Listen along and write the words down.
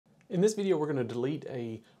In this video, we're going to delete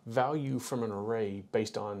a value from an array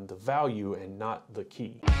based on the value and not the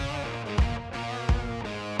key.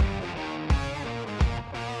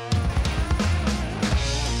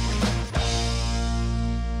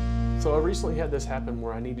 So I recently had this happen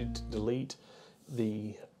where I needed to delete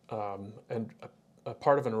the a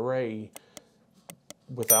part of an array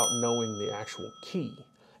without knowing the actual key.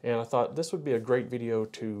 And I thought this would be a great video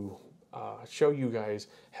to show you guys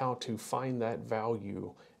how to find that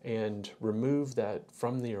value and remove that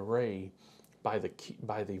from the array by the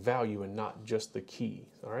value and not just the key.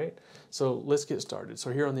 All right, so let's get started.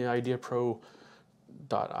 So here on the ideapro.io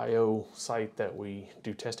site that we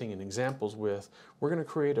do testing and examples with, we're going to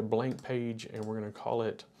create a blank page and we're going to call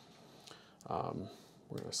it, we're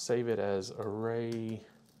going to save it as array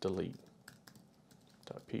delete.php.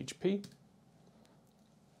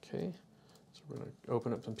 Okay, so we're going to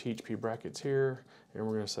open up some PHP brackets here and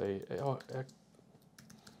we're going to say, oh,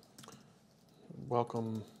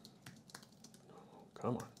 welcome,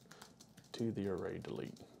 come on, to the array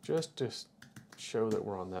delete, just to show that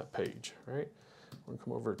we're on that page, right? We're going to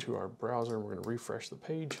come over to our browser and we're going to refresh the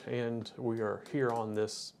page and we are here on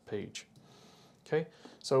this page. Okay,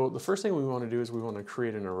 so the first thing we want to do is we want to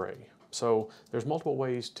create an array. So there's multiple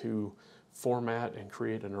ways to format and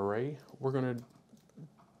create an array. We're going to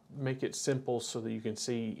make it simple so that you can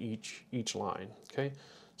see each line. Okay,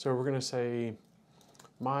 so we're going to say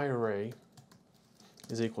my array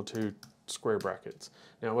is equal to square brackets.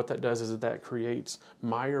 Now what that does is that creates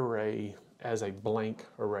my array as a blank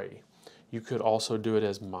array. You could also do it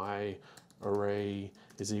as my array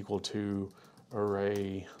is equal to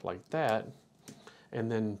array like that,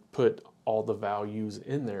 and then put all the values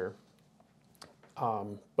in there.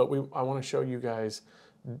 But I want to show you guys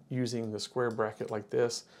using the square bracket like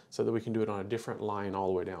this so that we can do it on a different line all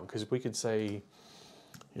the way down. Because we could say,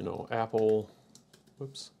 you know, apple,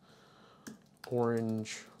 whoops,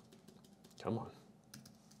 orange, come on,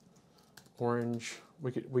 orange.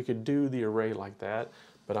 We could do the array like that,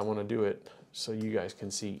 but I want to do it so you guys can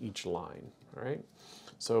see each line. All right,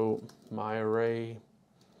 so my array,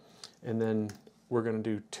 and then we're going to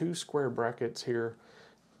do two square brackets here,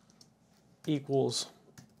 equals,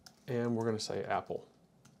 and we're going to say apple,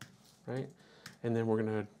 right? And then we're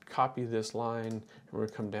going to copy this line and we're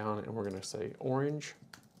going to come down and we're going to say orange,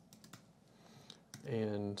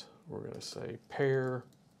 and we're going to say pear,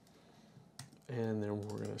 and then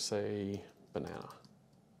we're going to say banana.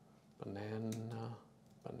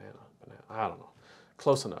 I don't know.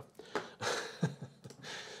 Close enough.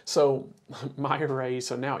 So my array,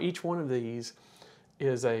 so now each one of these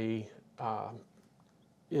is a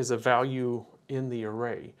value in the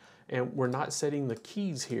array. And we're not setting the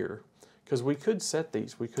keys here because we could set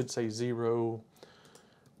these. We could say 0,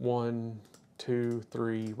 1, 2,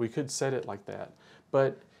 3. We could set it like that.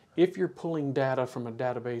 But if you're pulling data from a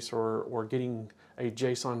database or getting a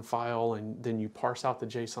JSON file and then you parse out the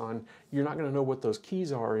JSON, you're not going to know what those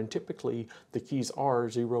keys are. And typically the keys are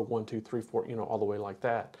 0, 1, 2, 3, 4, you know, all the way like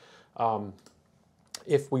that.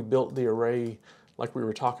 If we built the array like we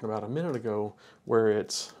were talking about a minute ago, where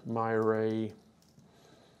it's my array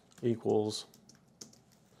equals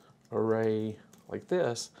array like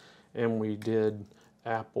this, and we did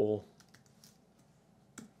apple,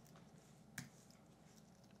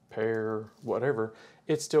 pear, whatever,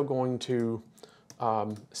 it's still going to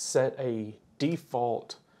set a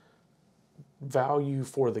default value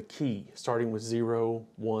for the key, starting with 0,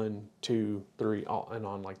 1, 2, 3, and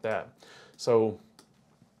on like that. So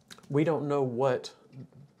we don't know what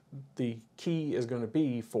the key is going to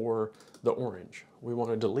be for the orange. We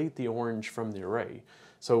want to delete the orange from the array.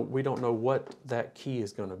 So we don't know what that key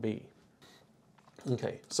is going to be.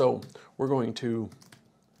 Okay, so we're going to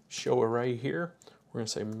show array here. We're going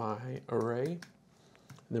to say my array, and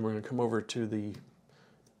then we're going to come over to the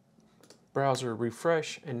browser,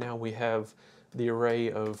 refresh, and now we have the array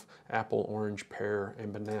of apple, orange, pear,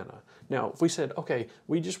 and banana. Now, if we said, okay,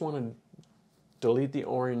 we just want to delete the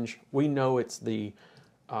orange, we know it's the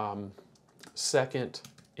second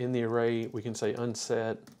in the array, we can say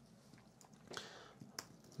unset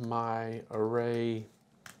my array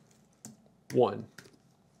 1,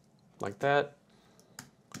 like that,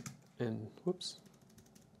 and whoops.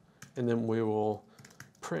 And then we will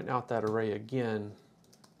print out that array again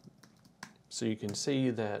so you can see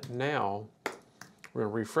that now we're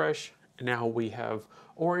going to refresh, and now we have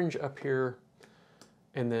orange up here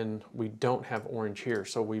and then we don't have orange here.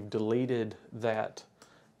 So we've deleted that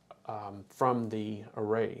from the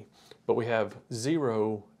array, but we have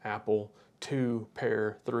 0 apple, 2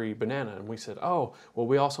 pear, 3 banana, and we said, oh, well,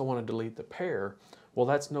 we also want to delete the pear. Well,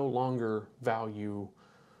 that's no longer value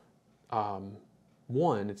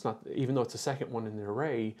 1. It's not, even though it's the second one in the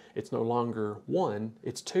array, it's no longer 1,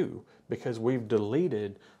 it's 2, because we've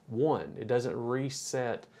deleted 1. It doesn't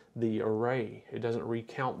reset the array. It doesn't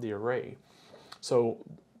recount the array. So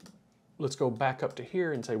let's go back up to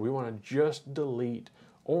here and say we want to just delete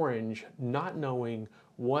orange, not knowing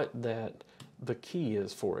what the key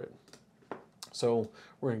is for it. So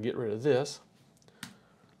we're going to get rid of this.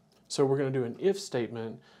 So we're going to do an if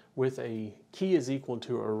statement with a key is equal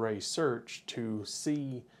to array search to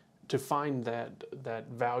find that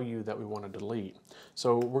value that we want to delete.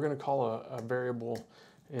 So we're going to call a variable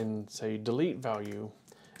and say delete value,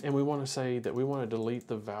 and we want to say that we want to delete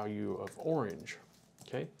the value of orange.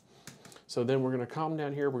 Okay. So then we're going to come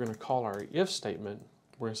down here, we're going to call our if statement.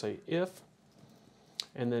 We're going to say if,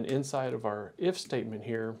 and then inside of our if statement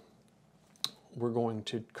here, we're going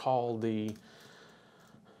to call the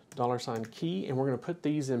 $key, and we're going to put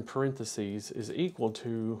these in parentheses, is equal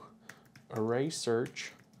to array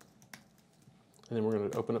search, and then we're going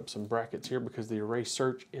to open up some brackets here because the array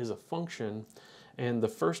search is a function, and the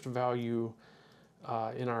first value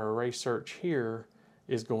in our array search here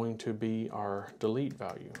is going to be our delete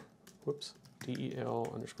value. Whoops,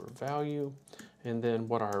 del underscore value, and then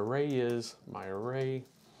what our array is, my array.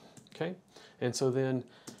 Okay, and so then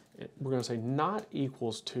we're going to say not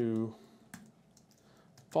equals to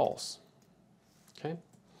false. Okay,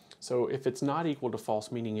 so if it's not equal to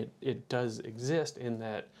false, meaning it does exist in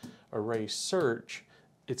that array search,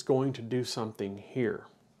 it's going to do something here.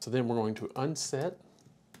 So then we're going to unset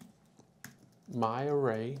my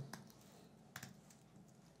array,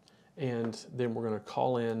 and then we're going to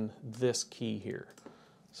call in this key here.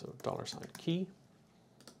 So $key,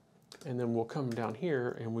 and then we'll come down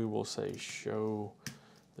here and we will say show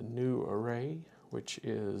the new array, which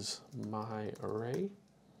is my array.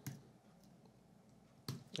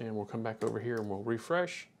 And we'll come back over here and we'll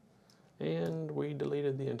refresh, and we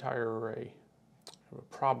deleted the entire array. I have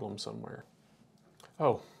a problem somewhere.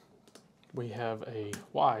 Oh, we have a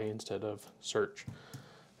Y instead of search.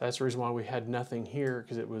 That's the reason why we had nothing here,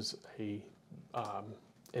 because it was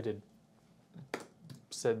it had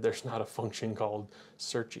said there's not a function called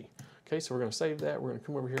searchy. Okay, so we're going to save that. We're going to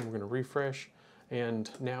come over here and we're going to refresh, and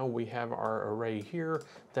now we have our array here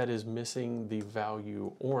that is missing the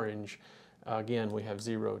value orange. Again, we have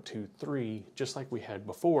 0, 2, 3, just like we had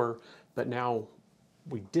before, but now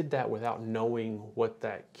we did that without knowing what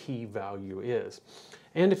that key value is.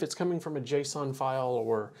 And if it's coming from a JSON file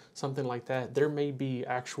or something like that, there may be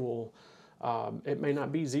actual, it may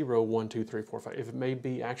not be 0, 1, 2, 3, 4, 5. If it may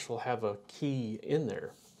be actual have a key in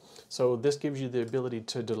there. So this gives you the ability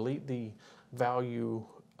to delete the value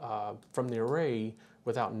from the array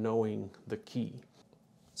without knowing the key.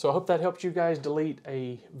 So I hope that helped you guys delete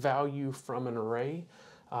a value from an array.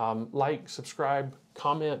 Like, subscribe,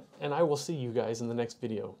 comment, and I will see you guys in the next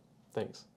video. Thanks.